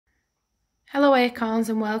Hello Acorns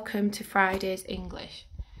and welcome to Friday's English.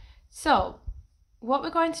 So, what we're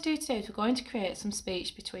going to do today is we're going to create some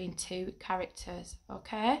speech between two characters,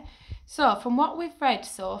 okay? So, from what we've read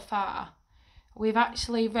so far, we've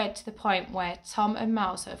actually read to the point where Tom and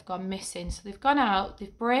Mouse have gone missing. So they've gone out,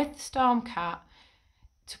 they've braved the storm cat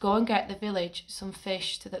to go and get the village some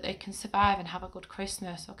fish so that they can survive and have a good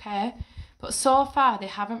Christmas, okay? But so far they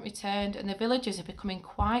haven't returned and the villagers are becoming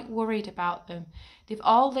quite worried about them. They've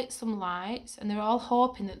all lit some lights and they're all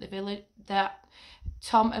hoping that that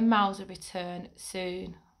Tom and Mouse will return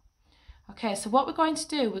soon. Okay, so what we're going to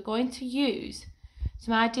do, we're going to use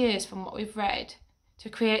some ideas from what we've read to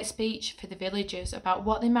create speech for the villagers about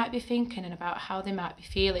what they might be thinking and about how they might be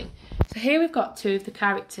feeling. So here we've got two of the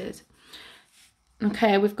characters.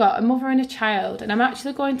 Okay, we've got a mother and a child, and I'm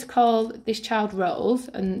actually going to call this child Rose,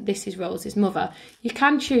 and this is Rose's mother. You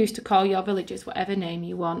can choose to call your villagers whatever name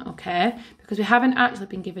you want, okay? Because we haven't actually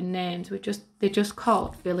been given names, they're just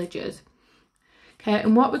called villagers. Okay,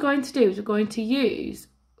 and what we're going to do is we're going to use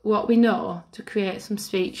what we know to create some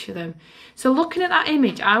speech for them. So looking at that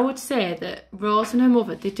image, I would say that Rose and her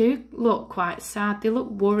mother, they do look quite sad, they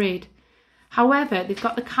look worried. However, they've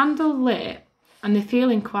got the candle lit, and they're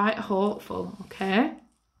feeling quite hopeful, okay?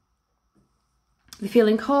 They're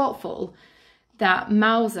feeling hopeful that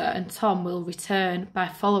Mouser and Tom will return by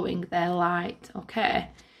following their light, okay?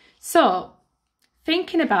 So,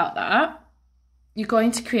 thinking about that, you're going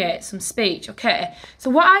to create some speech, okay? So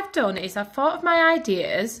what I've done is I've thought of my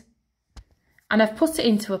ideas and I've put it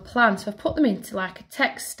into a plan. So I've put them into like a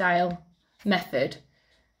text style method.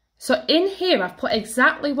 So in here, I've put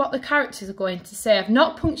exactly what the characters are going to say. I've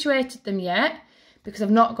not punctuated them yet, because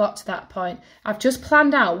I've not got to that point. I've just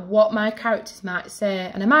planned out what my characters might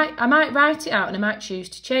say, and I might write it out and I might choose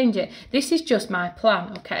to change it. This is just my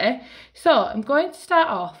plan, okay? So I'm going to start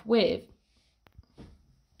off with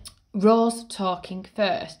Rose talking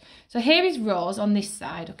first. So here is Rose on this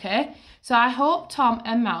side, okay? So I hope Tom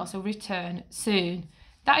and Mouse will return soon.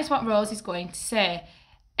 That is what Rose is going to say.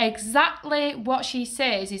 Exactly what she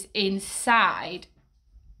says is inside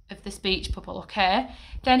of the speech bubble, okay?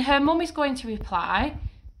 Then her mum is going to reply,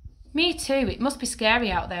 "Me too, it must be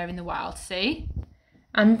scary out there in the wild, see?"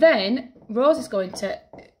 And then Rose is going to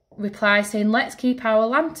reply saying, "Let's keep our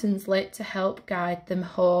lanterns lit to help guide them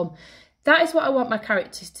home." That is what I want my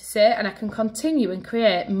characters to say, and I can continue and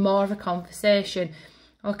create more of a conversation,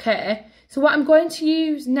 okay? So what I'm going to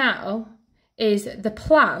use now is the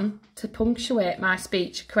plan to punctuate my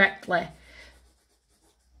speech correctly.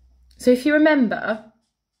 So if you remember,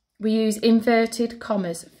 we use inverted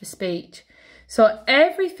commas for speech. So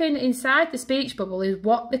everything inside the speech bubble is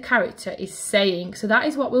what the character is saying. So that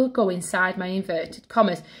is what will go inside my inverted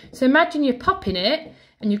commas. So imagine you're popping it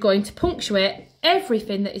and you're going to punctuate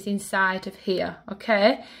everything that is inside of here,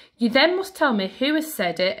 okay? You then must tell me who has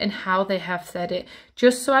said it and how they have said it,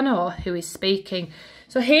 just so I know who is speaking.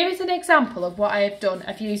 So here is an example of what I have done.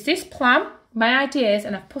 I've used this plan, my ideas,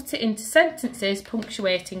 and I've put it into sentences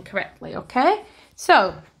punctuating correctly, okay?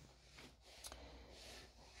 So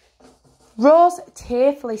Rose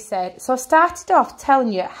tearfully said, so I started off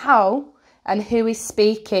telling you how and who is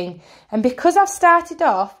speaking. And because I've started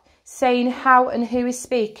off saying how and who is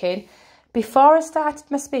speaking, before I started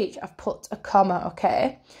my speech, I've put a comma,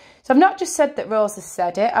 okay? So I've not just said that Rose has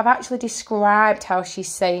said it, I've actually described how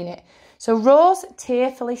she's saying it. So Rose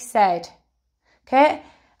tearfully said, okay?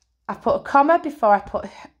 I put a comma before I put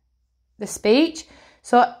the speech.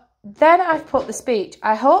 So then I've put the speech.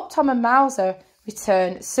 I hope Tom and Mouser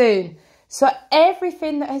return soon. So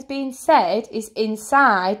everything that has been said is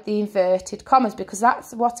inside the inverted commas because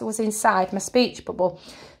that's what was inside my speech bubble.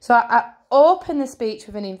 So I open the speech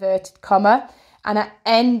with an inverted comma and I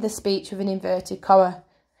end the speech with an inverted comma.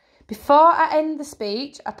 Before I end the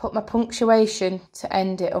speech, I put my punctuation to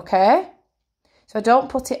end it, okay? So I don't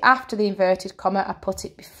put it after the inverted comma, I put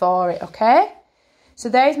it before it, okay? So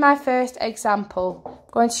there's my first example.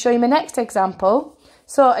 I'm going to show you my next example.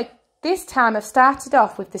 So this time I've started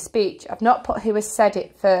off with the speech. I've not put who has said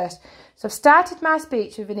it first. So I've started my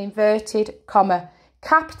speech with an inverted comma.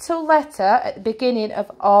 Capital letter at the beginning of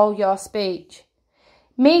all your speech.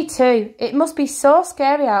 "Me too. It must be so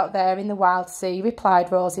scary out there in the wild sea,"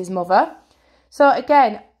 replied Rose's mother. So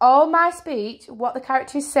again, all my speech, what the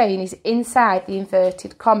character is saying is inside the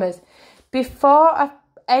inverted commas. Before I've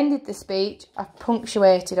ended the speech, I've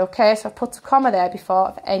punctuated, okay? So I've put a comma there before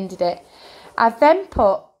I've ended it. I've then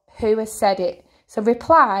put who has said it. So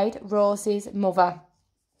replied Rose's mother.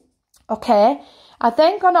 Okay, I've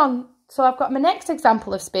then gone on So I've got my next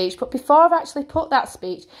example of speech, but before I've actually put that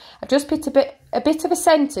speech, I've just put a bit of a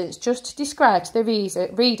sentence just to describe to the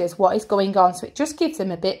readers what is going on. So it just gives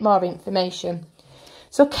them a bit more information.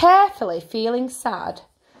 So carefully feeling sad,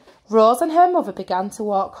 Rose and her mother began to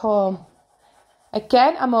walk home.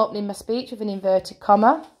 Again, I'm opening my speech with an inverted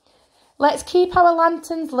comma. Let's keep our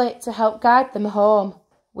lanterns lit to help guide them home,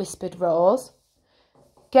 whispered Rose.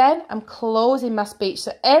 Again, I'm closing my speech,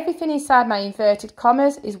 so everything inside my inverted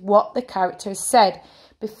commas is what the character has said.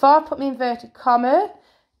 Before I put my inverted comma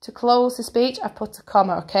to close the speech, I put a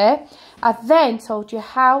comma, okay? I've then told you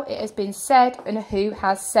how it has been said and who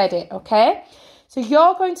has said it, okay? So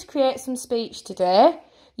you're going to create some speech today.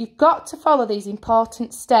 You've got to follow these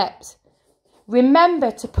important steps. Remember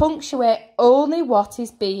to punctuate only what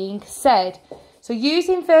is being said. So use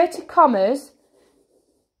inverted commas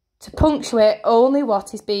to punctuate only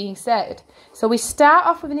what is being said. So we start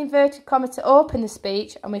off with an inverted comma to open the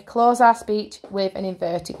speech and we close our speech with an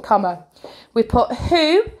inverted comma. We put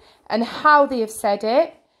who and how they have said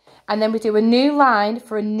it, and then we do a new line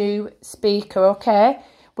for a new speaker, okay?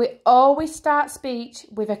 We always start speech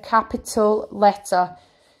with a capital letter.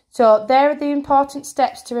 So there are the important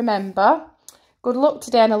steps to remember. Good luck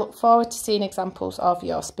today, and I look forward to seeing examples of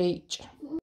your speech.